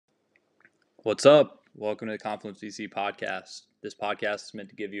What's up? Welcome to the Confluence VC podcast. This podcast is meant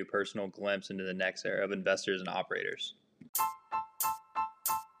to give you a personal glimpse into the next era of investors and operators.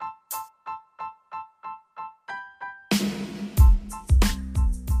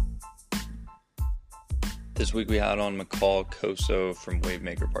 This week we had on Michael Koso from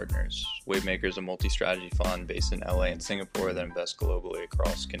Wavemaker Partners. Wavemaker is a multi-strategy fund based in LA and Singapore that invests globally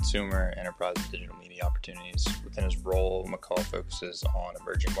across consumer, enterprise, and digital media opportunities. Within his role, Michael focuses on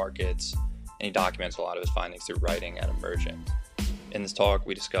emerging markets, and he documents a lot of his findings through writing at Emergent. In this talk,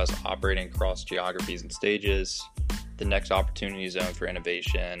 we discuss operating across geographies and stages, the next opportunity zone for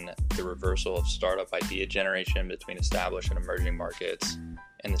innovation, the reversal of startup idea generation between established and emerging markets,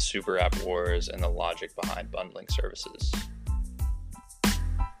 and the super app wars and the logic behind bundling services.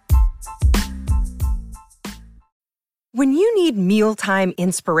 When you need mealtime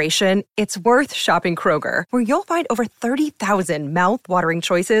inspiration, it's worth shopping Kroger, where you'll find over 30,000 mouth-watering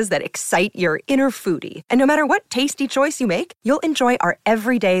choices that excite your inner foodie. And no matter what tasty choice you make, you'll enjoy our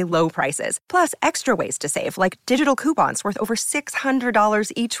everyday low prices, plus extra ways to save, like digital coupons worth over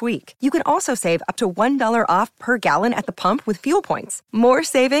 $600 each week. You can also save up to $1 off per gallon at the pump with fuel points. More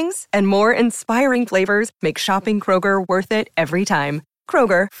savings and more inspiring flavors make shopping Kroger worth it every time.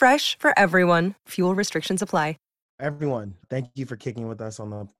 Kroger, fresh for everyone. Fuel restrictions apply. Everyone, thank you for kicking with us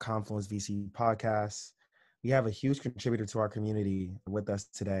on the Confluence VC podcast. We have a huge contributor to our community with us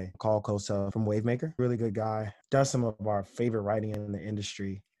today, Michael Koso from Wavemaker. Really good guy. Does some of our favorite writing in the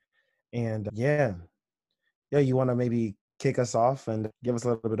industry. And yeah, you want to maybe kick us off and give us a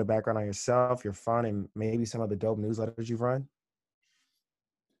little bit of background on yourself, your fund, and maybe some of the dope newsletters you've run?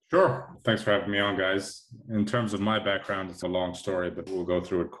 Sure. Thanks for having me on, guys. In terms of my background, it's a long story, but we'll go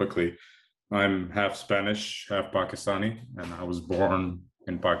through it quickly. I'm half Spanish, half Pakistani, and I was born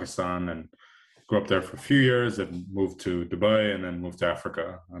in Pakistan and grew up there for a few years and moved to Dubai and then moved to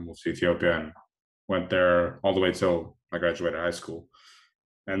Africa. I moved to Ethiopia and went there all the way till I graduated high school.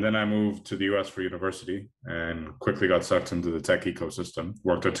 And then I moved to the US for university and quickly got sucked into the tech ecosystem,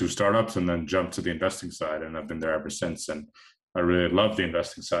 worked at 2 startups and then jumped to the investing side. And I've been there ever since. And I really love the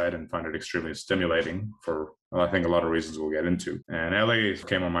investing side and find it extremely stimulating for, I think, a lot of reasons we'll get into. And LA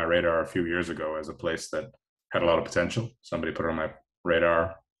came on my radar a few years ago as a place that had a lot of potential. Somebody put it on my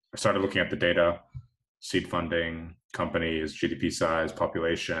radar. I started looking at the data, seed funding, companies, GDP size,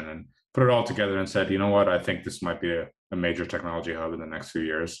 population, and put it all together and said, you know what, I think this might be a major technology hub in the next few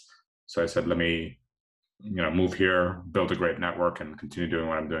years. So I said, let me move here, build a great network, and continue doing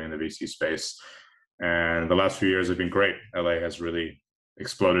what I'm doing in the VC space. And the last few years have been great. LA has really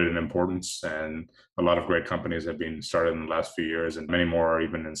exploded in importance, and a lot of great companies have been started in the last few years, and many more are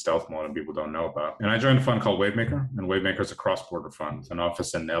even in stealth mode and people don't know about. And I joined a fund called Wavemaker, and Wavemaker is a cross-border fund, an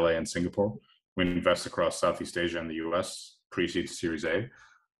office in LA and Singapore. We invest across Southeast Asia and the US, pre-seed to Series A.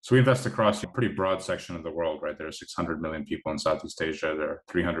 So we invest across a pretty broad section of the world, right? There are 600 million people in Southeast Asia. There are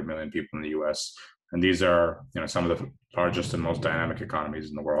 300 million people in the US. And these are, some of the largest and most dynamic economies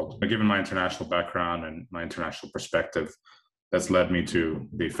in the world. But given my international background and my international perspective, that's led me to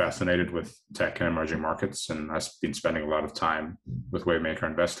be fascinated with tech and emerging markets. And I've been spending a lot of time with Wavemaker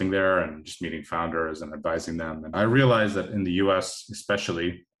investing there and just meeting founders and advising them. And I realized that in the US,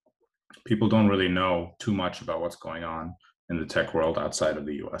 especially, people don't really know too much about what's going on in the tech world outside of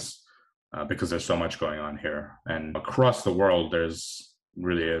the US because there's so much going on here. And across the world, there's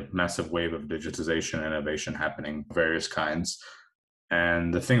really a massive wave of digitization and innovation happening of various kinds.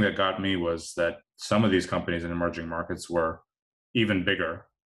 And the thing that got me was that some of these companies in emerging markets were even bigger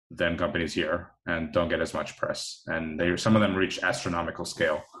than companies here and don't get as much press. And some of them reach astronomical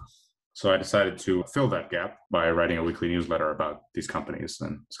scale. So I decided to fill that gap by writing a weekly newsletter about these companies.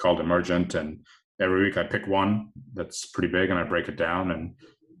 And it's called Emergent. And every week I pick one that's pretty big and I break it down. And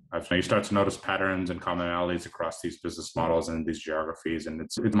you start to notice patterns and commonalities across these business models and these geographies. And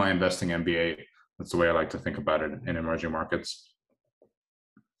it's my investing MBA. That's the way I like to think about it in emerging markets.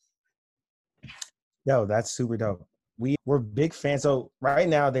 Yo, that's super dope. We're big fans. So right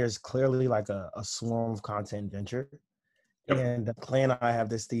now there's clearly like a swarm of content venture. Yep. And Clay and I have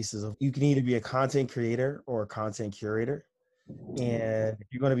this thesis of you can either be a content creator or a content curator. And if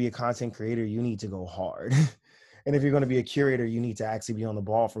you're going to be a content creator, you need to go hard. And if you're going to be a curator, you need to actually be on the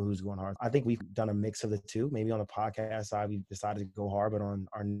ball for who's going hard. I think we've done a mix of the two. Maybe on the podcast side, we've decided to go hard, but on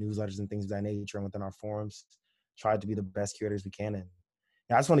our newsletters and things of that nature and within our forums, tried to be the best curators we can. And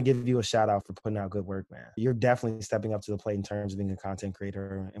I just want to give you a shout out for putting out good work, man. You're definitely stepping up to the plate in terms of being a content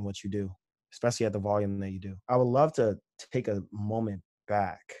creator and what you do, especially at the volume that you do. I would love to take a moment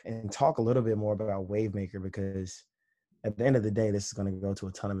back and talk a little bit more about Wavemaker because at the end of the day, this is going to go to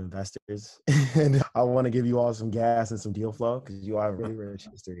a ton of investors. And I want to give you all some gas and some deal flow because you all have really rich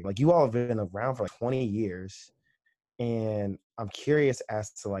history. Like you all have been around for like 20 years. And I'm curious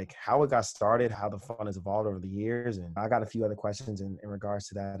as to like how it got started, how the fund has evolved over the years. And I got a few other questions in regards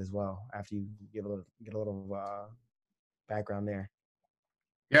to that as well after you get a little background there.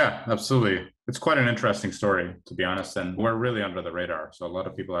 Yeah, absolutely. It's quite an interesting story, to be honest. And we're really under the radar. So a lot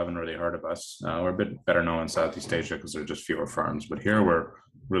of people haven't really heard of us. We're a bit better known in Southeast Asia because there are just fewer firms. But here we're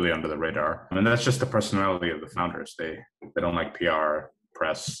really under the radar. I mean, that's just the personality of the founders. They don't like PR,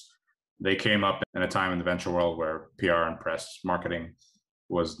 press. They came up in a time in the venture world where PR and press marketing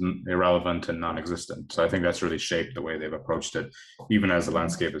was irrelevant and non-existent. So I think that's really shaped the way they've approached it, even as the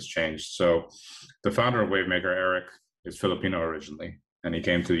landscape has changed. So the founder of Wavemaker, Eric, is Filipino originally, and he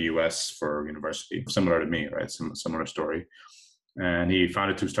came to the US for university, similar to me, right? Similar story. And he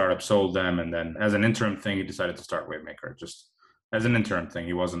founded 2 startups, sold them, and then as an interim thing, he decided to start Wavemaker, just as an interim thing.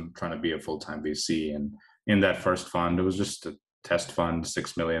 He wasn't trying to be a full-time VC. And in that first fund, it was just a test fund,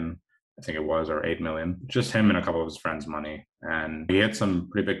 6 million, I think it was, or 8 million, just him and a couple of his friends' money. And he had some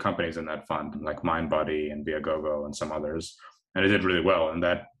pretty big companies in that fund, like MindBody and Viagogo and some others. And it did really well. And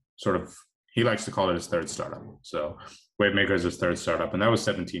that sort of, he likes to call it his third startup. So Wavemaker is his third startup. And that was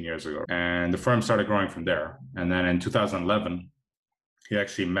 17 years ago. And the firm started growing from there. And then in 2011, he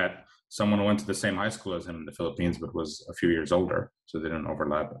actually met someone who went to the same high school as him in the Philippines, but was a few years older. So they didn't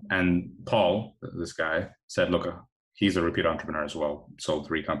overlap. And Paul, this guy, said, look, he's a repeat entrepreneur as well, sold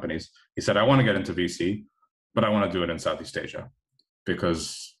 3 companies. He said, I want to get into VC, but I want to do it in Southeast Asia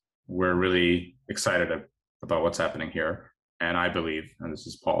because we're really excited about what's happening here. And I believe, and this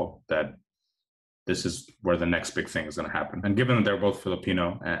is Paul, that this is where the next big thing is going to happen. And given that they're both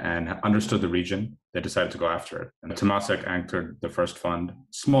Filipino and understood the region, they decided to go after it. And Temasek anchored the first fund,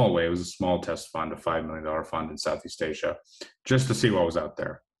 small way. It was a small test fund, a $5 million fund in Southeast Asia, just to see what was out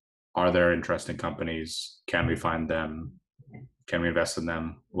there. Are there interesting companies? Can we find them? Can we invest in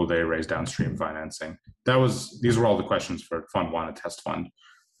them? Will they raise downstream financing? These were all the questions for Fund 1, a test fund.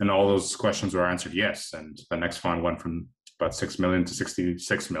 And all those questions were answered yes. And the next fund went from about 6 million to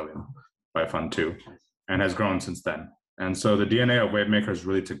 66 million by Fund 2 and has grown since then. And so the DNA of Wavemaker is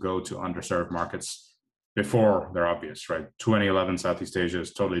really to go to underserved markets before they're obvious, right? 2011 Southeast Asia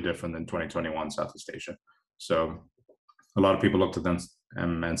is totally different than 2021 Southeast Asia. So a lot of people looked at them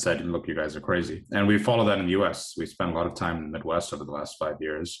and said, look, you guys are crazy. And we follow that in the US. We spent a lot of time in the Midwest over the last 5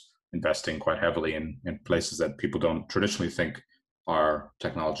 years, investing quite heavily in places that people don't traditionally think are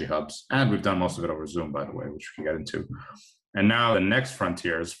technology hubs. And we've done most of it over Zoom, by the way, which we can get into. And now the next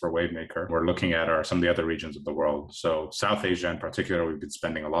frontiers for Wavemaker we're looking at are some of the other regions of the world. So South Asia in particular, we've been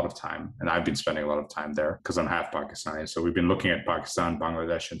spending a lot of time, and I've been spending a lot of time there because I'm half Pakistani. So we've been looking at Pakistan,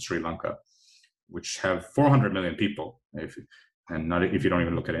 Bangladesh, and Sri Lanka, which have 400 million people, if you don't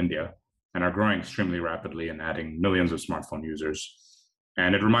even look at India, and are growing extremely rapidly and adding millions of smartphone users.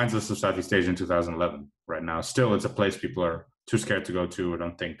 And it reminds us of Southeast Asia in 2011. Right now, still, it's a place people are too scared to go to or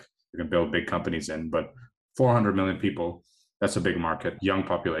don't think you can build big companies in. But 400 million people, that's a big market, young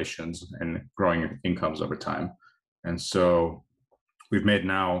populations, and growing incomes over time. And so we've made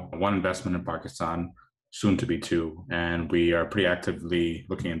now 1 investment in Pakistan, soon to be 2, and we are pretty actively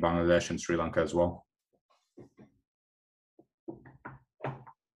looking in Bangladesh and Sri Lanka as well.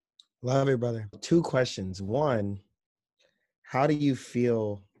 Love it, brother. 2 questions. 1, how do you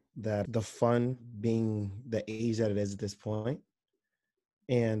feel that the fund being the age that it is at this point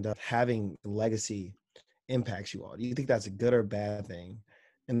and having legacy impacts you all? Do you think that's a good or bad thing?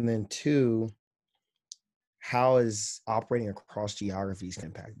 And then 2, how is operating across geographies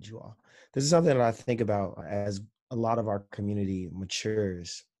impacted you all? This is something that I think about as a lot of our community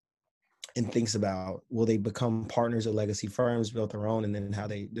matures and thinks about, will they become partners of legacy firms, build their own, and then how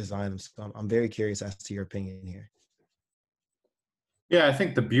they design them. So I'm very curious as to your opinion here. Yeah, I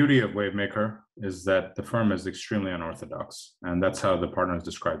think the beauty of Wavemaker is that the firm is extremely unorthodox, and that's how the partners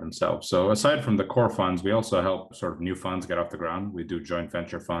describe themselves. So aside from the core funds, we also help sort of new funds get off the ground. We do joint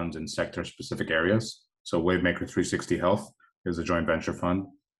venture funds in sector-specific areas. So Wavemaker 360 Health is a joint venture fund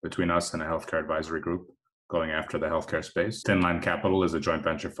between us and a healthcare advisory group going after the healthcare space. Thin Line Capital is a joint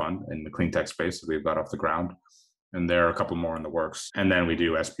venture fund in the clean tech space that we've got off the ground. And there are a couple more in the works. And then we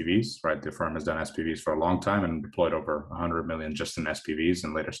do SPVs, right? The firm has done SPVs for a long time and deployed over 100 million just in SPVs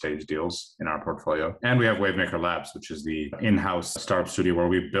and later stage deals in our portfolio. And we have Wavemaker Labs, which is the in-house startup studio where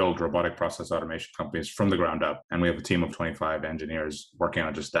we build robotic process automation companies from the ground up. And we have a team of 25 engineers working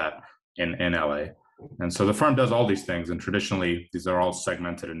on just that in LA. And so the firm does all these things. And traditionally, these are all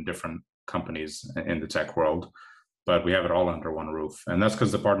segmented in different companies in the tech world, but we have it all under one roof. And that's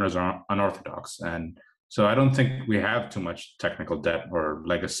because the partners are unorthodox. And So I don't think we have too much technical debt or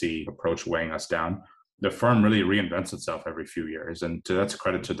legacy approach weighing us down. The firm really reinvents itself every few years, and that's a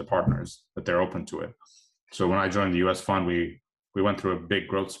credit to the partners that they're open to it. So when I joined the US fund, we went through a big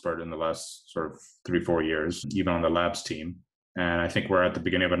growth spurt in the last sort of 3-4 years, even on the labs team. And I think we're at the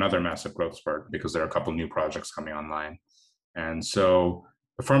beginning of another massive growth spurt because there are a couple new projects coming online. And so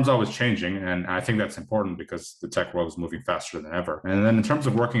the firm's always changing. And I think that's important because the tech world is moving faster than ever. And then in terms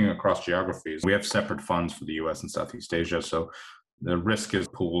of working across geographies, we have separate funds for the US and Southeast Asia. So the risk is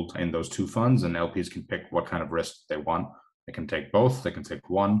pooled in those two funds, and LPs can pick what kind of risk they want. They can take both, they can take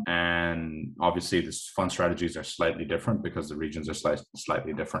one. And obviously, the fund strategies are slightly different because the regions are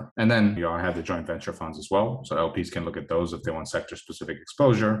slightly different. And then I have the joint venture funds as well. So LPs can look at those if they want sector-specific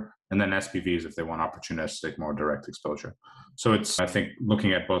exposure, and then SPVs if they want opportunistic, more direct exposure. So it's, I think,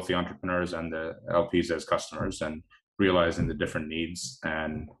 looking at both the entrepreneurs and the LPs as customers and realizing the different needs.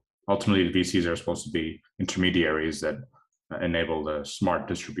 And ultimately, the VCs are supposed to be intermediaries that enable the smart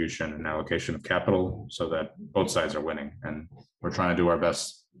distribution and allocation of capital so that both sides are winning. And we're trying to do our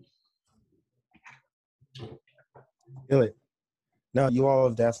best. Feel it. No, you all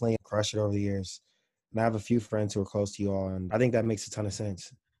have definitely crushed it over the years. And I have a few friends who are close to you all, and I think that makes a ton of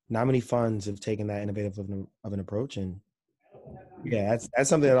sense. Not many funds have taken that innovative of an approach. And yeah, that's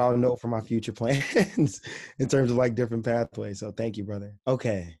something that I'll know for my future plans in terms of like different pathways. So thank you, brother.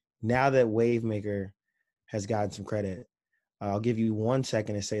 Okay. Now that Wavemaker has gotten some credit, I'll give you 1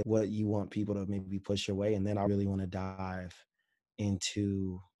 second to say what you want people to maybe push your way, and then I really want to dive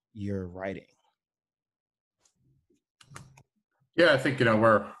into your writing. Yeah, I think,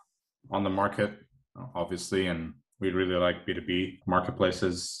 we're on the market, obviously, and we really like B2B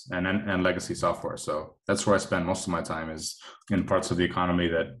marketplaces and legacy software. So that's where I spend most of my time, is in parts of the economy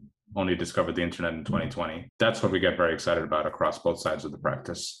that only discovered the internet in 2020. That's what we get very excited about across both sides of the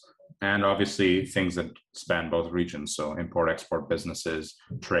practice. And obviously things that span both regions. So import-export businesses,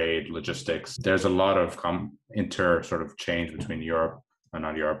 trade, logistics. There's a lot of sort of change between Asia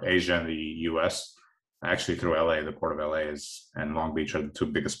and the US. Actually through LA, the port of LA and Long Beach are the two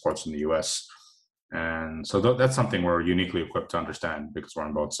biggest ports in the US. And so that's something we're uniquely equipped to understand because we're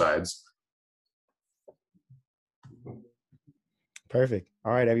on both sides. Perfect.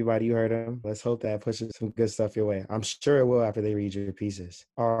 All right, everybody, you heard him. Let's hope that pushes some good stuff your way. I'm sure it will after they read your pieces.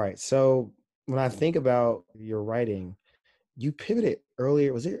 All right. So when I think about your writing, you pivoted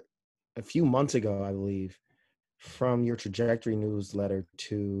earlier, was it a few months ago, I believe, from your Trajectory newsletter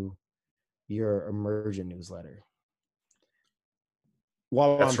to your Emergent newsletter.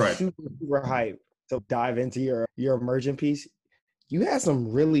 While That's I'm right. super hyped to dive into your Emergent piece, you had some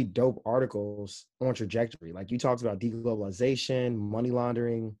really dope articles on Trajectory. Like you talked about deglobalization, money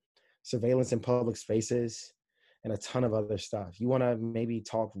laundering, surveillance in public spaces, and a ton of other stuff. You want to maybe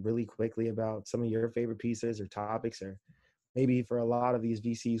talk really quickly about some of your favorite pieces or topics, or maybe for a lot of these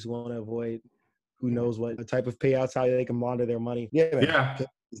VCs who want to avoid who knows what type of payouts, how they can launder their money. Yeah, man. Yeah.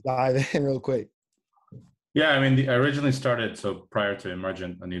 Just dive in real quick. Yeah, I mean, I originally started, so prior to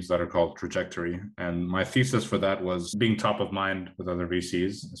Emergent, a newsletter called Trajectory. And my thesis for that was being top of mind with other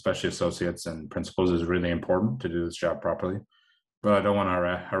VCs, especially associates and principals, is really important to do this job properly. But I don't want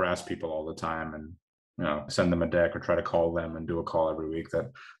to harass people all the time and send them a deck or try to call them and do a call every week.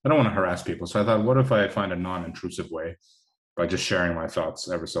 That I don't want to harass people. So I thought, what if I find a non-intrusive way by just sharing my thoughts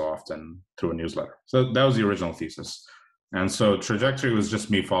every so often through a newsletter? So that was the original thesis. And so Trajectory was just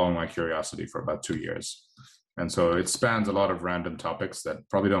me following my curiosity for about 2 years. And so it spans a lot of random topics that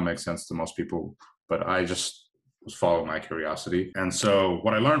probably don't make sense to most people, but I just was following my curiosity. And so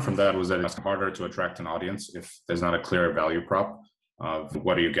what I learned from that was that it's harder to attract an audience if there's not a clear value prop of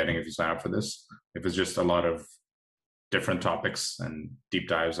what are you getting if you sign up for this. If it's just a lot of different topics and deep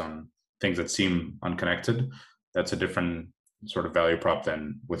dives on things that seem unconnected, that's a different sort of value prop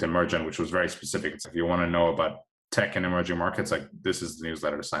than with Emergent, which was very specific. If you want to know about tech and emerging markets, like this is the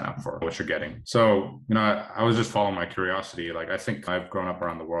newsletter to sign up for, what you're getting. So, I was just following my curiosity. Like I think I've grown up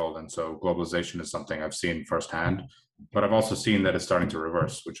around the world. And so globalization is something I've seen firsthand, but I've also seen that it's starting to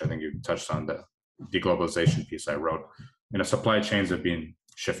reverse, which I think you touched on, the deglobalization piece I wrote. Supply chains have been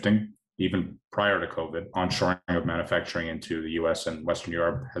shifting even prior to COVID. Onshoring of manufacturing into the US and Western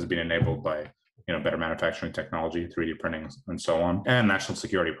Europe has been enabled by better manufacturing technology, 3D printing, and so on, and national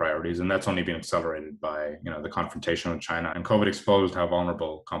security priorities. And that's only been accelerated by, the confrontation with China. And COVID exposed how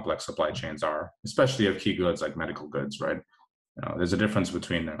vulnerable complex supply chains are, especially of key goods like medical goods, right? There's a difference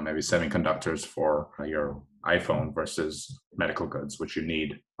between maybe semiconductors for your iPhone versus medical goods, which you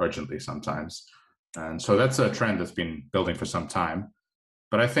need urgently sometimes. And so that's a trend that's been building for some time.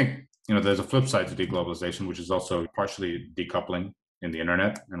 But I think, there's a flip side to deglobalization, which is also partially decoupling in the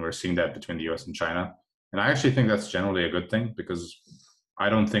internet. And we're seeing that between the US and China. And I actually think that's generally a good thing, because I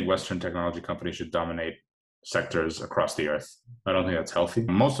don't think Western technology companies should dominate sectors across the earth. I don't think that's healthy.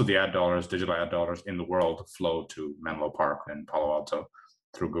 Most of the ad dollars, digital ad dollars in the world, flow to Menlo Park and Palo Alto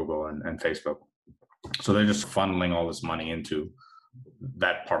through Google and Facebook. So they're just funneling all this money into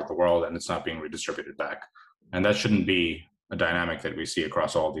that part of the world, and it's not being redistributed back. And that shouldn't be a dynamic that we see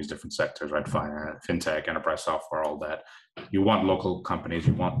across all these different sectors, right? Finance, fintech, enterprise software, all that. You want local companies,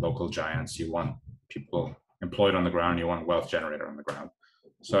 you want local giants, you want people employed on the ground, you want wealth generated on the ground.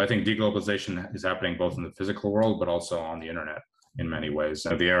 So I think deglobalization is happening both in the physical world, but also on the internet in many ways.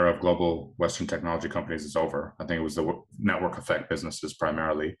 The era of global Western technology companies is over. I think it was the network effect businesses,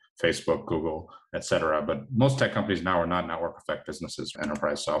 primarily Facebook, Google, et cetera. But most tech companies now are not network effect businesses,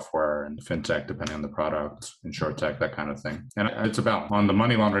 enterprise software and fintech, depending on the product, insurtech, that kind of thing. And it's about, on the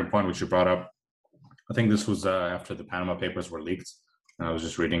money laundering point, which you brought up, I think this was after the Panama Papers were leaked. And I was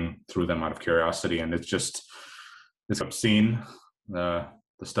just reading through them out of curiosity, and it's obscene, the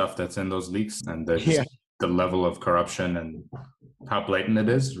stuff that's in those leaks, and the level of corruption and how blatant it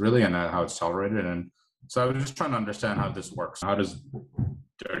is, really, and how it's tolerated. And so I was just trying to understand how this works. How does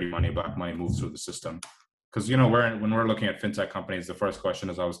dirty money, black money move through the system? Because, when we're looking at fintech companies, the first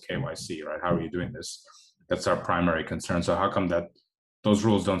question is always KYC, right? How are you doing this? That's our primary concern. So how come that those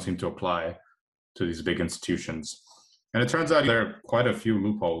rules don't seem to apply to these big institutions? And it turns out there are quite a few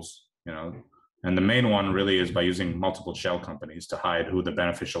loopholes, and the main one really is by using multiple shell companies to hide who the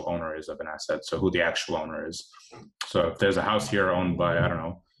beneficial owner is of an asset, so who the actual owner is. So if there's a house here owned by,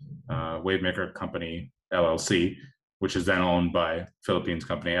 Wavemaker Company LLC, which is then owned by Philippines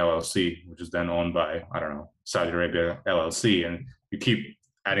Company LLC, which is then owned by, Saudi Arabia LLC, and you keep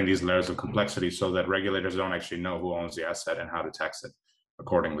adding these layers of complexity so that regulators don't actually know who owns the asset and how to tax it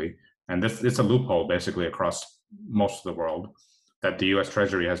accordingly. And it's a loophole basically across most of the world that the US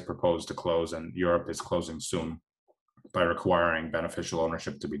Treasury has proposed to close, and Europe is closing soon by requiring beneficial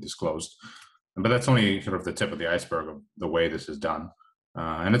ownership to be disclosed. But that's only sort of the tip of the iceberg of the way this is done.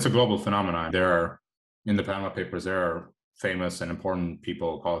 And it's a global phenomenon. In the Panama Papers, there are famous and important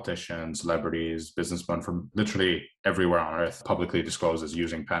people, politicians, celebrities, businessmen from literally everywhere on earth publicly disclosed as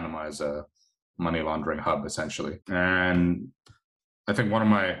using Panama as a money laundering hub, essentially. And I think one of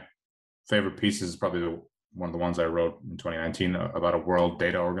my favorite pieces is probably one of the ones I wrote in 2019 about a world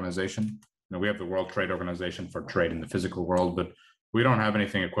data organization. We have the World Trade Organization for trade in the physical world, but we don't have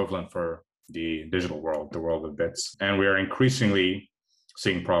anything equivalent for the digital world, the world of bits. And we are increasingly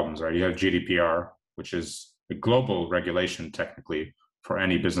seeing problems, right? You have GDPR, which is a global regulation technically for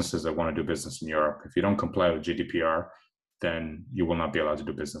any businesses that want to do business in Europe. If you don't comply with GDPR, then you will not be allowed to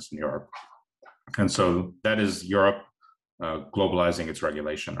do business in Europe. And so that is Europe globalizing its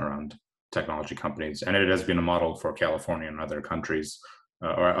regulation around technology companies. And it has been a model for California and other countries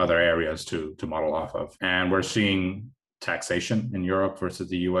or other areas to model off of. And we're seeing taxation in Europe versus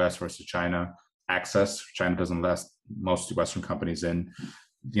the US versus China, access. China doesn't let most Western companies in.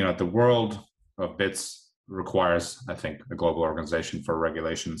 The world of bits requires, I think, a global organization for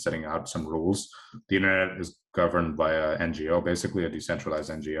regulation, setting out some rules. The internet is governed by an NGO, basically a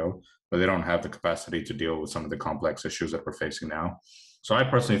decentralized NGO, but they don't have the capacity to deal with some of the complex issues that we're facing now. So I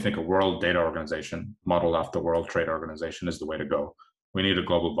personally think a world data organization modeled off the World Trade Organization is the way to go. We need a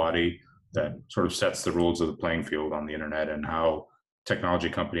global body that sort of sets the rules of the playing field on the internet and how technology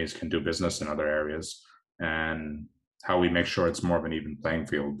companies can do business in other areas, and how we make sure it's more of an even playing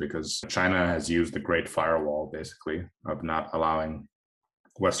field, because China has used the Great Firewall, basically, of not allowing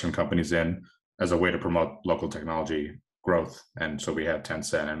Western companies in as a way to promote local technology growth. And so we have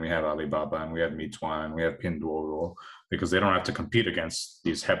Tencent and we have Alibaba and we have Meituan and we have Pinduoduo, because they don't have to compete against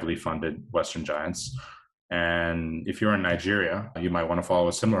these heavily funded Western giants. And if you're in Nigeria, you might want to follow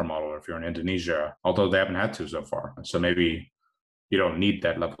a similar model. Or if you're in Indonesia, although they haven't had to so far. So maybe you don't need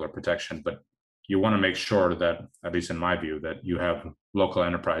that level of protection, but you want to make sure that, at least in my view, that you have local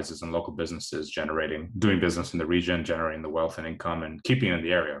enterprises and local businesses doing business in the region, generating the wealth and income and keeping in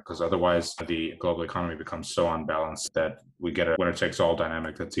the area, because otherwise the global economy becomes so unbalanced that we get a winner-takes-all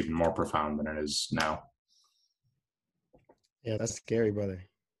dynamic that's even more profound than it is now. Yeah, that's scary, brother.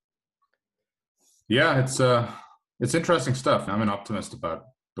 Yeah, it's interesting stuff. I'm an optimist about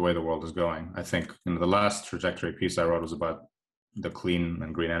the way the world is going. I think the last trajectory piece I wrote was about the clean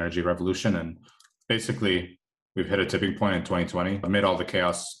and green energy revolution. And basically, we've hit a tipping point in 2020. Amid all the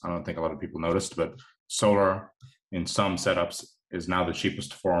chaos, I don't think a lot of people noticed, but solar in some setups is now the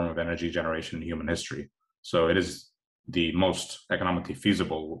cheapest form of energy generation in human history. So it is the most economically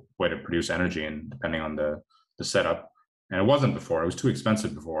feasible way to produce energy, and depending on the setup. And it wasn't before. It was too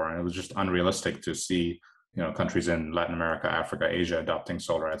expensive before, and it was just unrealistic to see countries in Latin America, Africa, Asia adopting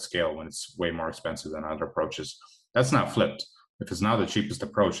solar at scale when it's way more expensive than other approaches. That's not flipped. If it's now the cheapest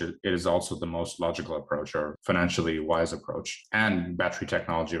approach, it is also the most logical approach or financially wise approach. And battery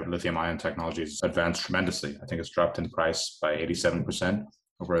technology, lithium ion technology has advanced tremendously. I think it's dropped in price by 87%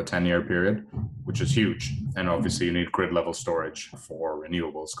 over a 10-year period, which is huge. And obviously you need grid level storage for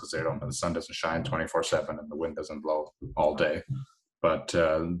renewables because the sun doesn't shine 24/7 and the wind doesn't blow all day. But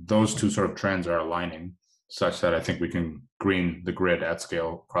those two sort of trends are aligning such that I think we can green the grid at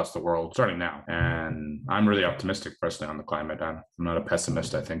scale across the world starting now. And I'm really optimistic personally on the climate. I'm not a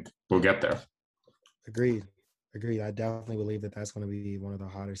pessimist. I think we'll get there. Agreed. I definitely believe that that's going to be one of the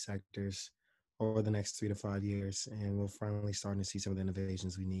hotter sectors over the next 3 to 5 years. And we're finally starting to see some of the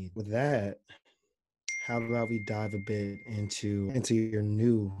innovations we need. With that, how about we dive a bit into your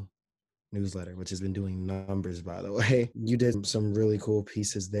new newsletter, which has been doing numbers, by the way. You did some really cool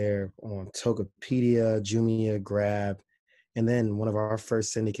pieces there on Tokopedia, Jumia, Grab, and then one of our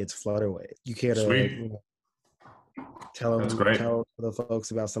first syndicates, Flutterwave. You care to tell the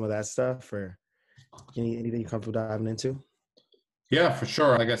folks about some of that stuff, or anything you're comfortable diving into? Yeah, for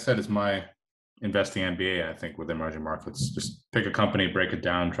sure. Like I said, it's my investing MBA, I think, with emerging markets. Just pick a company, break it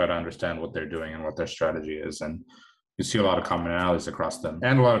down, try to understand what they're doing and what their strategy is. And you see a lot of commonalities across them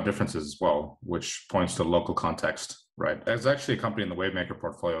and a lot of differences as well, which points to local context, right? There's actually a company in the Wavemaker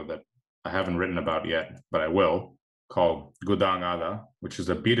portfolio that I haven't written about yet, but I will, called Gudang Ada, which is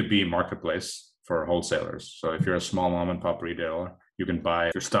a B2B marketplace for wholesalers. So if you're a small mom and pop retailer, you can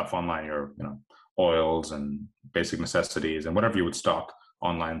buy your stuff online, your oils and basic necessities and whatever you would stock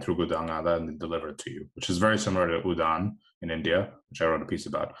online through Gudang Ada, and they deliver it to you, which is very similar to Udaan in India, which I wrote a piece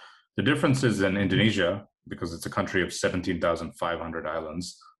about. The difference is in Indonesia, because it's a country of 17,500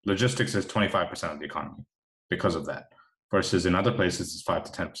 islands, logistics is 25% of the economy because of that. Versus in other places, it's 5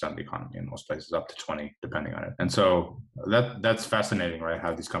 to 10% of the economy, in most places up to 20, depending on it. And so that's fascinating, right?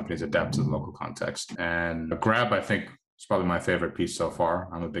 How these companies adapt to the local context. And Grab, I think, is probably my favorite piece so far.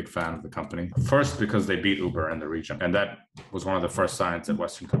 I'm a big fan of the company. First, because they beat Uber in the region. And that was one of the first signs that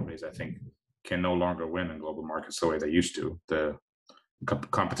Western companies, I think, can no longer win in global markets the way they used to. The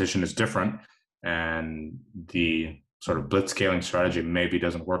competition is different. And the sort of blitzscaling strategy maybe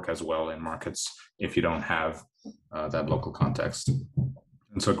doesn't work as well in markets if you don't have that local context.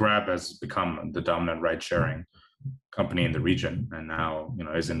 And so Grab has become the dominant ride-sharing company in the region, and now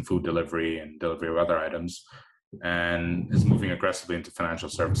is in food delivery and delivery of other items, and is moving aggressively into financial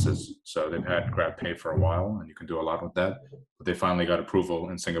services. So they've had Grab Pay for a while, and you can do a lot with that. But they finally got approval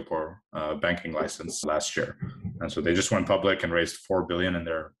in Singapore banking license last year. And so they just went public and raised $4 billion in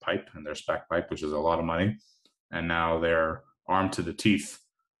their SPAC pipe, which is a lot of money. And now they're armed to the teeth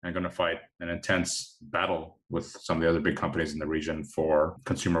and going to fight an intense battle with some of the other big companies in the region for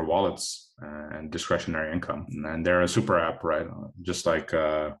consumer wallets and discretionary income. And they're a super app, right? Just like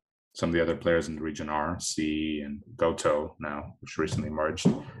some of the other players in the region are, Sea and Goto now, which recently merged.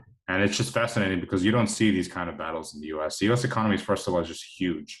 And it's just fascinating because you don't see these kind of battles in the US. The US economy, first of all, is just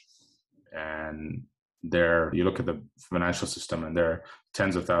huge. And you look at the financial system and there are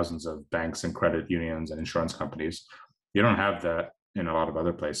tens of thousands of banks and credit unions and insurance companies. You don't have that in a lot of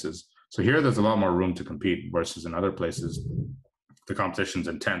other places. So here there's a lot more room to compete versus in other places, the competition's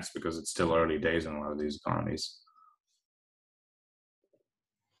intense because it's still early days in a lot of these economies.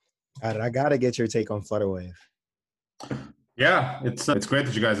 I got to get your take on Flutterwave. Yeah, it's great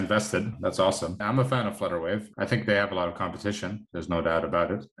that you guys invested. That's awesome. I'm a fan of Flutterwave. I think they have a lot of competition. There's no doubt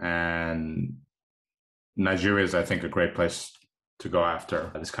about it. And Nigeria is, I think, a great place to go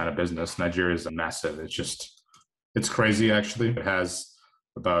after this kind of business. Nigeria is massive. It's crazy, actually. It has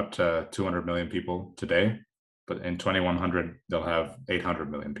about 200 million people today, but in 2100, they'll have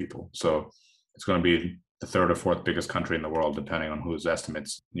 800 million people. So it's going to be the third or fourth biggest country in the world, depending on whose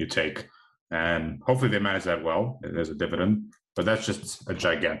estimates you take. And hopefully they manage that well. There's a dividend, but that's just a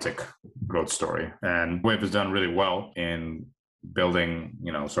gigantic growth story. And Wave has done really well in building,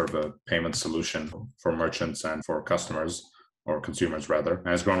 sort of a payment solution for merchants and for customers, or consumers rather,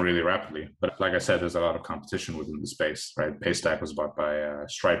 and it's grown really rapidly. But like I said, there's a lot of competition within the space, right? Paystack was bought by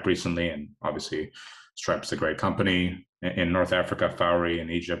Stripe recently, and obviously Stripe's a great company. In North Africa, Fawry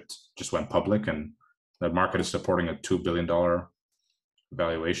in Egypt just went public, and the market is supporting a $2 billion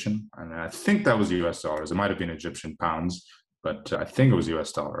valuation. And I think that was US dollars. It might have been Egyptian pounds, but I think it was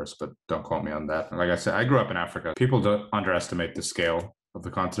US dollars, but don't quote me on that. Like I said, I grew up in Africa. People don't underestimate the scale of the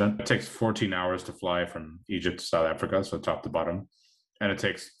continent. It takes 14 hours to fly from Egypt to South Africa, so top to bottom. And it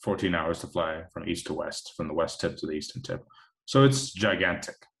takes 14 hours to fly from east to west, from the west tip to the eastern tip. So it's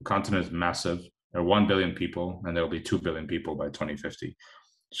gigantic. The continent is massive. There are 1 billion people, and there will be 2 billion people by 2050.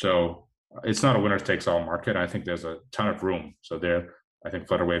 So it's not a winner takes all market. I think there's a ton of room. So there, I think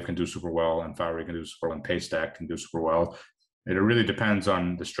Flutterwave can do super well, and Foundry can do super well, and Paystack can do super well. It really depends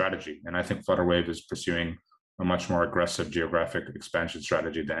on the strategy. And I think Flutterwave is pursuing a much more aggressive geographic expansion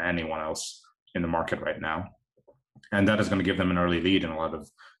strategy than anyone else in the market right now. And that is going to give them an early lead in a lot of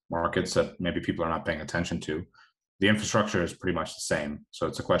markets that maybe people are not paying attention to. The infrastructure is pretty much the same. So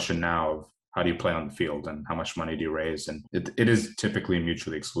it's a question now of how do you play on the field and how much money do you raise? And it is typically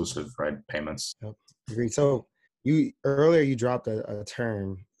mutually exclusive, right? Payments. Yep. Agreed. So you dropped a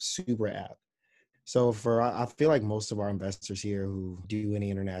term, super app. So I feel like most of our investors here who do any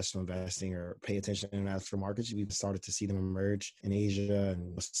international investing or pay attention to international markets, we've started to see them emerge in Asia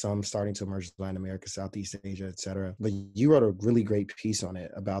and some starting to emerge in Latin America, Southeast Asia, et cetera. But you wrote a really great piece on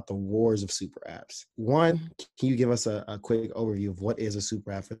it about the wars of super apps. One, can you give us a quick overview of what is a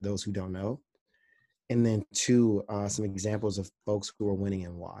super app for those who don't know? And then two, some examples of folks who are winning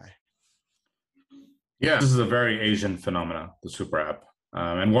and why. Yeah, this is a very Asian phenomena, the super app.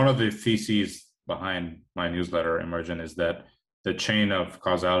 And one of the theses behind my newsletter, Emergent, is that the chain of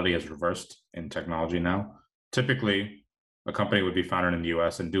causality has reversed in technology now. Typically, a company would be founded in the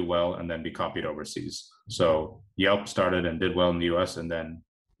US and do well and then be copied overseas. So Yelp started and did well in the US, and then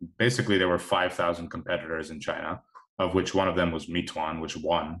basically there were 5,000 competitors in China, of which one of them was Meituan, which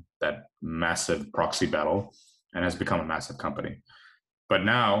won that massive proxy battle and has become a massive company. But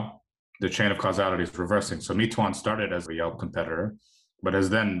now the chain of causality is reversing. So Meituan started as a Yelp competitor, but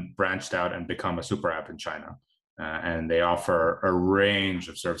has then branched out and become a super app in China. And they offer a range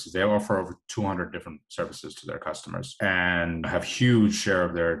of services. They offer over 200 different services to their customers and have huge share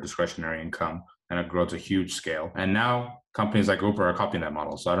of their discretionary income, and it grows a huge scale. And now companies like Uber are copying that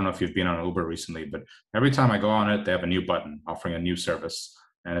model. So I don't know if you've been on Uber recently, but every time I go on it, they have a new button offering a new service.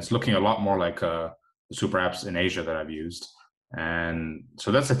 And it's looking a lot more like the super apps in Asia that I've used. And so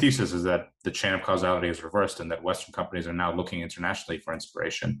that's the thesis, is that the chain of causality is reversed and that Western companies are now looking internationally for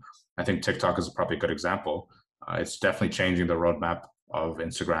inspiration. I think TikTok is probably a good example. It's definitely changing the roadmap of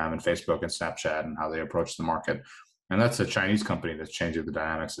Instagram and Facebook and Snapchat and how they approach the market. And that's a Chinese company that's changing the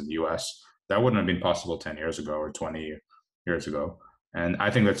dynamics in the US. That wouldn't have been possible 10 years ago or 20 years ago. And I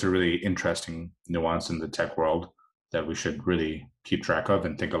think that's a really interesting nuance in the tech world that we should really keep track of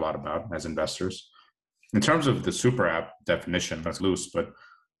and think a lot about as investors. In terms of the super app definition, that's loose, but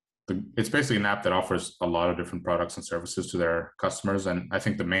it's basically an app that offers a lot of different products and services to their customers. And I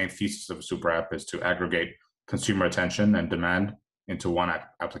think the main thesis of a super app is to aggregate consumer attention and demand into one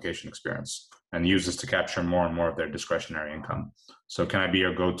application experience and use this to capture more and more of their discretionary income. So can I be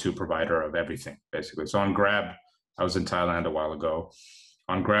your go-to provider of everything, basically? So on Grab, I was in Thailand a while ago.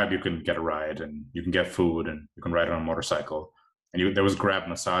 On Grab, you can get a ride and you can get food and you can ride on a motorcycle. And there was Grab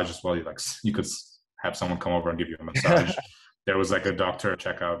massage as well. You could have someone come over and give you a massage. There was like a doctor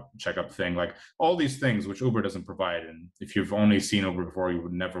checkup thing, like all these things which Uber doesn't provide. And if you've only seen Uber before, you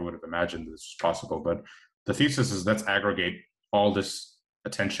would never would have imagined this was possible. But the thesis is let's aggregate all this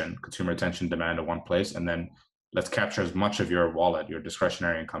attention, consumer attention demand in one place, and then let's capture as much of your wallet, your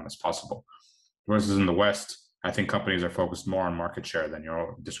discretionary income as possible. Versus in the West, I think companies are focused more on market share than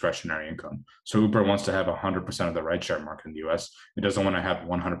your discretionary income. So Uber wants to have 100% of the rideshare market in the US. It doesn't want to have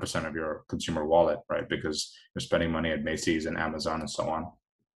 100% of your consumer wallet, right? Because you're spending money at Macy's and Amazon and so on.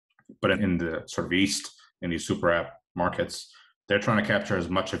 But in the sort of East, in these super app markets, they're trying to capture as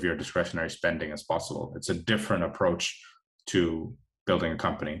much of your discretionary spending as possible. It's a different approach to building a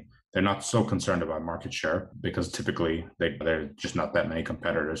company. They're not so concerned about market share because typically there are just not that many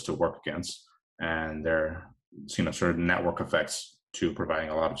competitors to work against. And they're sort of network effects to providing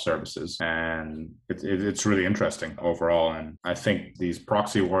a lot of services. And it's really interesting overall. And I think these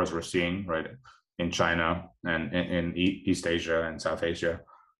proxy wars we're seeing, right, in China and in East Asia and South Asia,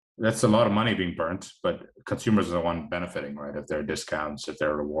 that's a lot of money being burnt, but consumers are the one benefiting, right, if there are discounts, if there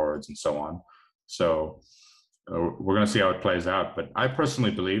are rewards and so on. So we're going to see how it plays out. But I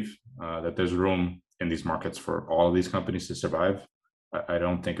personally believe that there's room in these markets for all of these companies to survive. I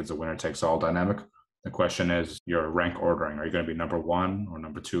don't think it's a winner takes all dynamic. The question is your rank ordering. Are you going to be number one or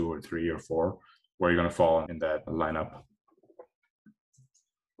number two or three or four? Where are you going to fall in that lineup?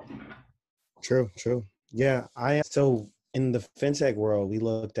 True. Yeah. So in the fintech world, we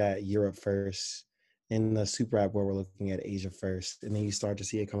looked at Europe first. In the super app world, we're looking at Asia first. And then you start to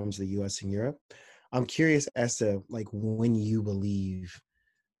see it come to the US and Europe. I'm curious as to like when you believe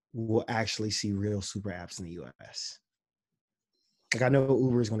we'll actually see real super apps in the US. Like I know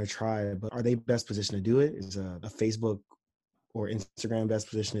Uber is going to try it, but are they best positioned to do it? Is a Facebook or Instagram best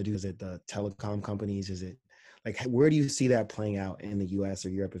positioned to do? Is it the telecom companies? Is it like, where do you see that playing out in the US or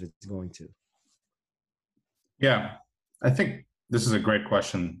Europe if it's going to? Yeah, I think This is a great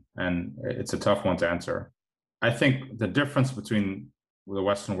question, and it's a tough one to answer. I think the difference between the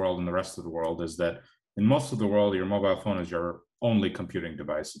Western world and the rest of the world is that in most of the world, your mobile phone is your only computing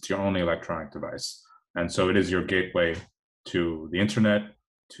device. It's your only electronic device. And so it is your gateway to the internet,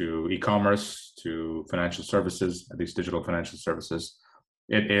 to e-commerce, to financial services, at least digital financial services.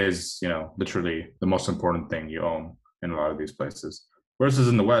 It is, literally the most important thing you own in a lot of these places. Versus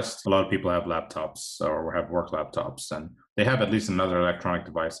in the West, a lot of people have laptops or have work laptops, and they have at least another electronic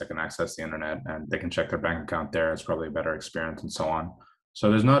device that can access the internet, and they can check their bank account there. It's probably a better experience and so on.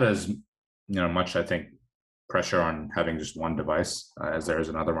 So there's not as much, I think, pressure on having just one device as there is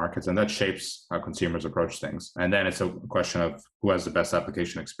in other markets, and that shapes how consumers approach things. And then it's a question of who has the best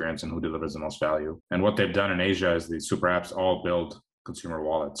application experience and who delivers the most value. And what they've done in Asia is these super apps all build consumer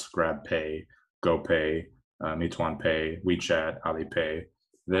wallets: GrabPay, GoPay, Meituan Pay, WeChat, Alipay.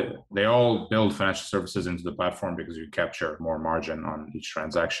 They all build financial services into the platform because you capture more margin on each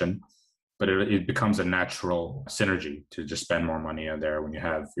transaction. But it becomes a natural synergy to just spend more money in there when you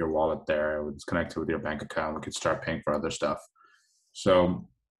have your wallet there. It's connected with your bank account. We could start paying for other stuff. So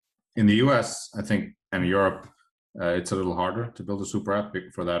in the US, I think, and Europe, it's a little harder to build a super app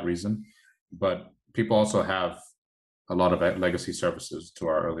for that reason. But people also have a lot of legacy services, to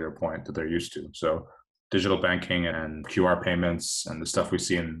our earlier point, that they're used to. So digital banking and QR payments and the stuff we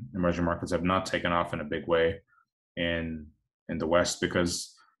see in emerging markets have not taken off in a big way in the West,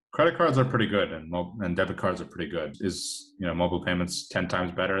 because credit cards are pretty good and debit cards are pretty good. Is mobile payments 10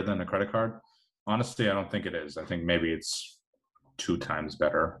 times better than a credit card? Honestly, I don't think it is. I think maybe it's 2 times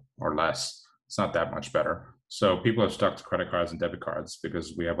better or less. It's not that much better. So people have stuck to credit cards and debit cards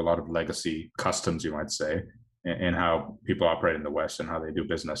because we have a lot of legacy customs, you might say, in how people operate in the West and how they do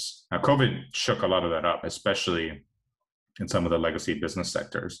business. Now, COVID shook a lot of that up, especially in some of the legacy business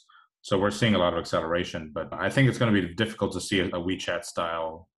sectors. So we're seeing a lot of acceleration, but I think it's going to be difficult to see a WeChat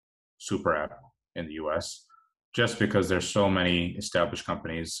style super app in the US, just because there's so many established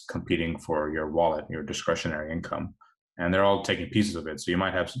companies competing for your wallet, your discretionary income, and they're all taking pieces of it. So you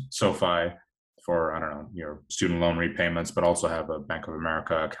might have SoFi for, your student loan repayments, but also have a Bank of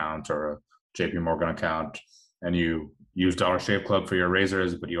America account or a JP Morgan account. And you use Dollar Shave Club for your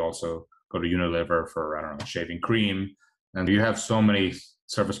razors, but you also go to Unilever for, shaving cream. And you have so many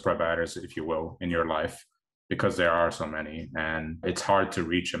service providers, if you will, in your life because there are so many. And it's hard to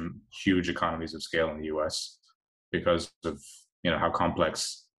reach huge economies of scale in the US because of, how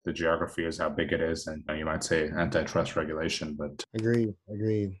complex the geography is, how big it is, and you might say antitrust regulation. But Agreed.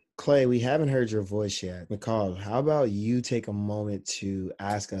 Clay, we haven't heard your voice yet. McCall, how about you take a moment to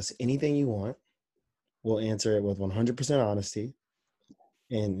ask us anything you want? We'll answer it with 100% honesty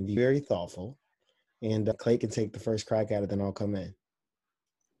and be very thoughtful. And Clay can take the first crack at it, then I'll come in.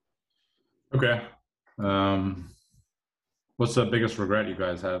 Okay. What's the biggest regret you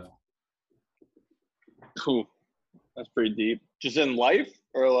guys have? Cool. That's pretty deep. Just in life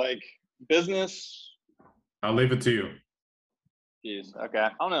or like business? I'll leave it to you. Jeez. Okay.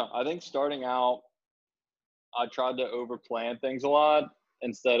 I don't know. I think starting out, I tried to overplan things a lot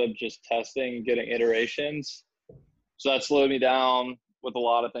instead of just testing and getting iterations. So that slowed me down with a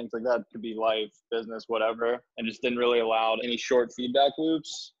lot of things like that. It could be life, business, whatever, and just didn't really allow any short feedback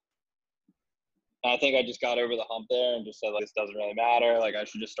loops. And I think I just got over the hump there and just said, like, this doesn't really matter. Like, I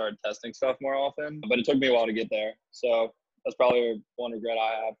should just start testing stuff more often. But it took me a while to get there. So that's probably one regret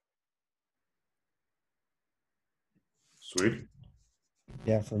I have. Sweet.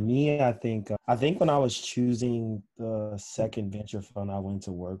 Yeah, for me, I think when I was choosing the second venture fund I went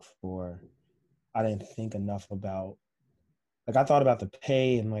to work for, I didn't think enough about, like, I thought about the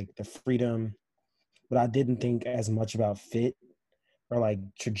pay and like the freedom, but I didn't think as much about fit or like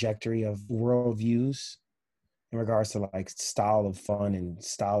trajectory of worldviews in regards to like style of fun and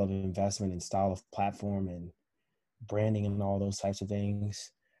style of investment and style of platform and branding and all those types of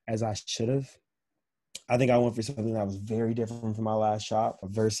things as I should have. I think I went for something that was very different from my last shop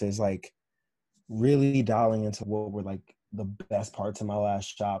versus like really dialing into what were like the best parts of my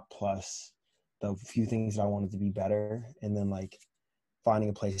last shop plus the few things that I wanted to be better. And then like finding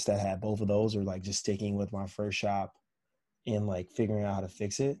a place that had both of those or like just sticking with my first shop and like figuring out how to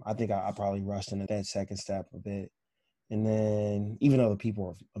fix it. I think I probably rushed into that second step a bit. And then even though the people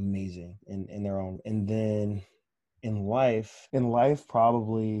are amazing in their own, and then in life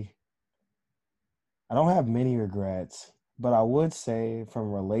probably, I don't have many regrets, but I would say from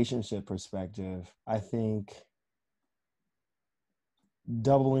a relationship perspective, I think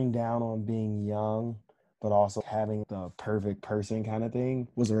doubling down on being young, but also having the perfect person kind of thing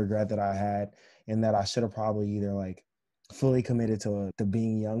was a regret that I had, and that I should have probably either like fully committed to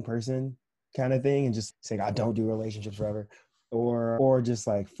being a young person kind of thing and just saying I don't do relationships forever, or just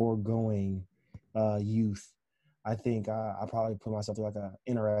like foregoing youth. I think I probably put myself through like a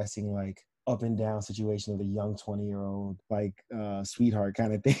interesting like up and down situation with a young 20-year-old like sweetheart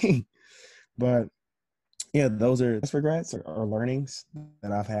kind of thing. But yeah, those are regrets or learnings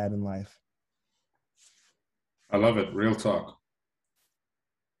that I've had in life. I love it. Real talk.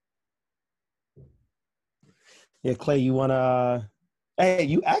 Yeah, Clay, you wanna? Hey,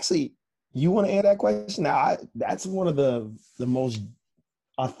 you want to answer that question? Now, that's one of the most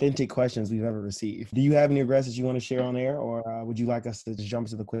authentic questions we've ever received. Do you have any regrets that you want to share on air, or would you like us to just jump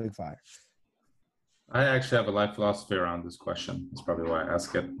to the quick fire? I actually have a life philosophy around this question. That's probably why I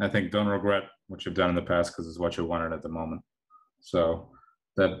ask it. I think don't regret what you've done in the past because it's what you wanted at the moment. So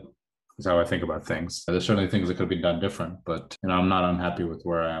that is how I think about things. There's certainly things that could have been done different, but I'm not unhappy with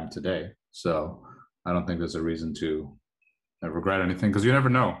where I am today. So I don't think there's a reason to regret anything because you never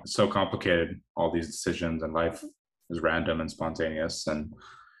know. It's so complicated, all these decisions, and life is random and spontaneous. And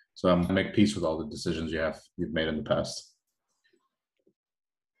so I'm gonna make peace with all the decisions you've made in the past.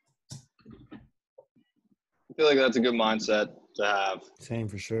 I feel like that's a good mindset to have. Same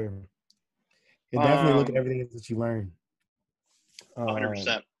for sure. You definitely look at everything that you learn.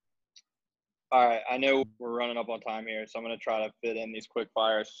 100%. All right, I know we're running up on time here, so I'm going to try to fit in these quick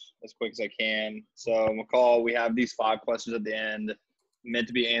fires as quick as I can. So, McCall, we have these 5 questions at the end, meant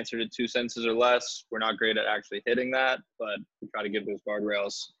to be answered in 2 sentences or less. We're not great at actually hitting that, but we try to give those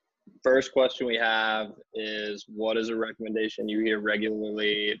guardrails. First question we have is, what is a recommendation you hear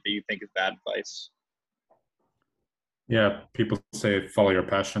regularly that you think is bad advice? Yeah, people say follow your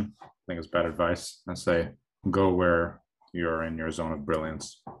passion. I think it's bad advice. I say go where you're in your zone of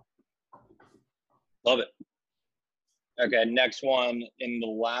brilliance. Love it. Okay, next one. In the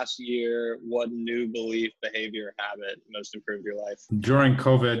last year, what new belief, behavior, habit most improved your life? During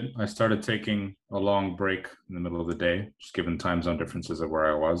COVID, I started taking a long break in the middle of the day, just given time zone differences of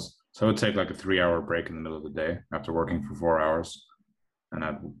where I was. So I would take like a 3-hour break in the middle of the day after working for 4 hours. And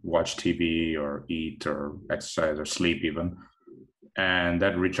I'd watch TV or eat or exercise or sleep even. And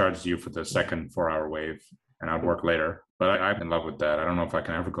that recharges you for the second 4-hour wave. And I'd work later. But I'm in love with that. I don't know if I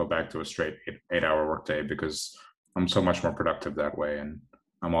can ever go back to a straight 8-hour workday because I'm so much more productive that way. And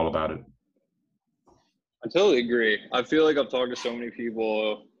I'm all about it. I totally agree. I feel like I've talked to so many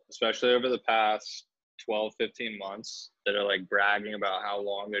people, especially over the past 12, 15 months, that are like bragging about how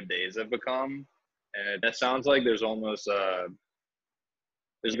long their days have become. And that sounds like there's almost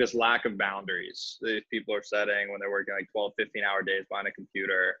there's this lack of boundaries that people are setting when they're working like 12, 15-hour days behind a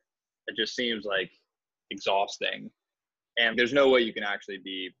computer. It just seems like exhausting. And there's no way you can actually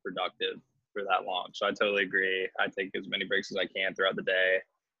be productive for that long. So I totally agree. I take as many breaks as I can throughout the day.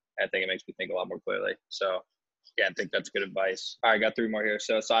 I think it makes me think a lot more clearly. So yeah, I think that's good advice. All right, got 3 more here.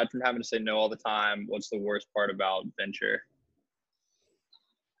 So aside from having to say no all the time, what's the worst part about venture?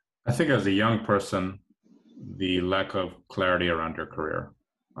 I think as a young person, the lack of clarity around your career,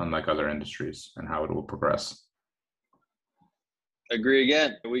 unlike other industries, and how it will progress. Agree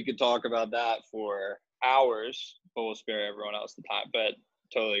again. We could talk about that for hours, but we'll spare everyone else the time. But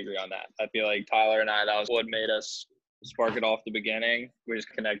totally agree on that. I feel like Tyler and I, that was what made us spark it off the beginning. We just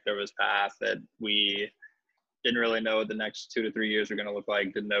connected over this path that we didn't really know what the next 2 to 3 years were going to look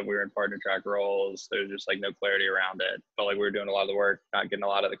like. Didn't know we were in partner track roles. There was just like no clarity around it. Felt like we were doing a lot of the work, not getting a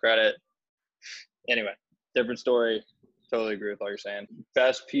lot of the credit. Anyway, different story. Totally agree with all you're saying.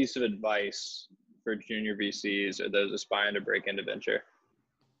 Best piece of advice for junior VCs or those aspiring to break into venture?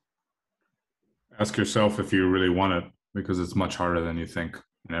 Ask yourself if you really want it, because it's much harder than you think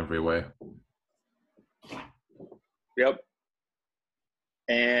in every way. Yep.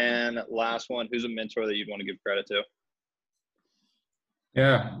 And last one, who's a mentor that you'd want to give credit to?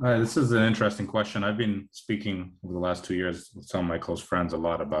 Yeah, this is an interesting question. I've been speaking over the last 2 years with some of my close friends a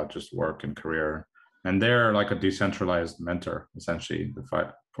lot about just work and career. And they're like a decentralized mentor, essentially.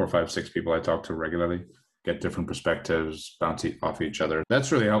 The 4, 5, 6 people I talk to regularly get different perspectives, bounce off each other.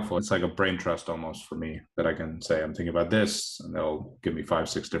 That's really helpful. It's like a brain trust almost for me that I can say, I'm thinking about this, and they'll give me 5,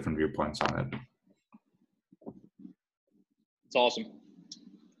 6 different viewpoints on it. It's awesome.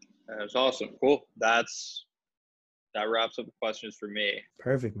 That's awesome. Cool. That wraps up the questions for me.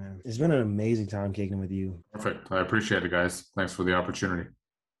 Perfect, man. It's been an amazing time kicking with you. Perfect. I appreciate it, guys. Thanks for the opportunity.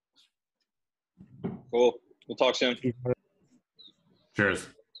 Cool. We'll talk soon. Cheers.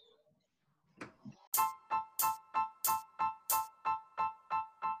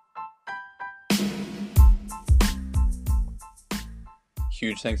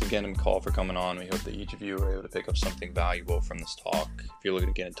 Huge thanks again to McCall for coming on. We hope that each of you were able to pick up something valuable from this talk. If you're looking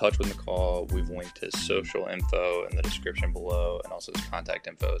to get in touch with McCall, we've linked his social info in the description below, and also his contact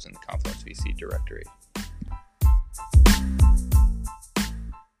info is in the Confluence VC directory.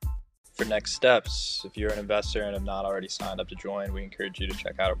 For next steps, if you're an investor and have not already signed up to join, we encourage you to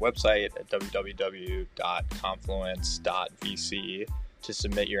check out our website at www.confluence.vc to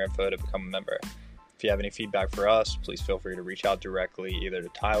submit your info to become a member. If you have any feedback for us, please feel free to reach out directly either to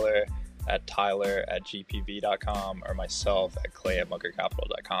Tyler at gpv.com or myself at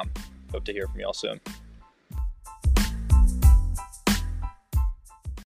clay@munkercapital.com. Hope to hear from you all soon.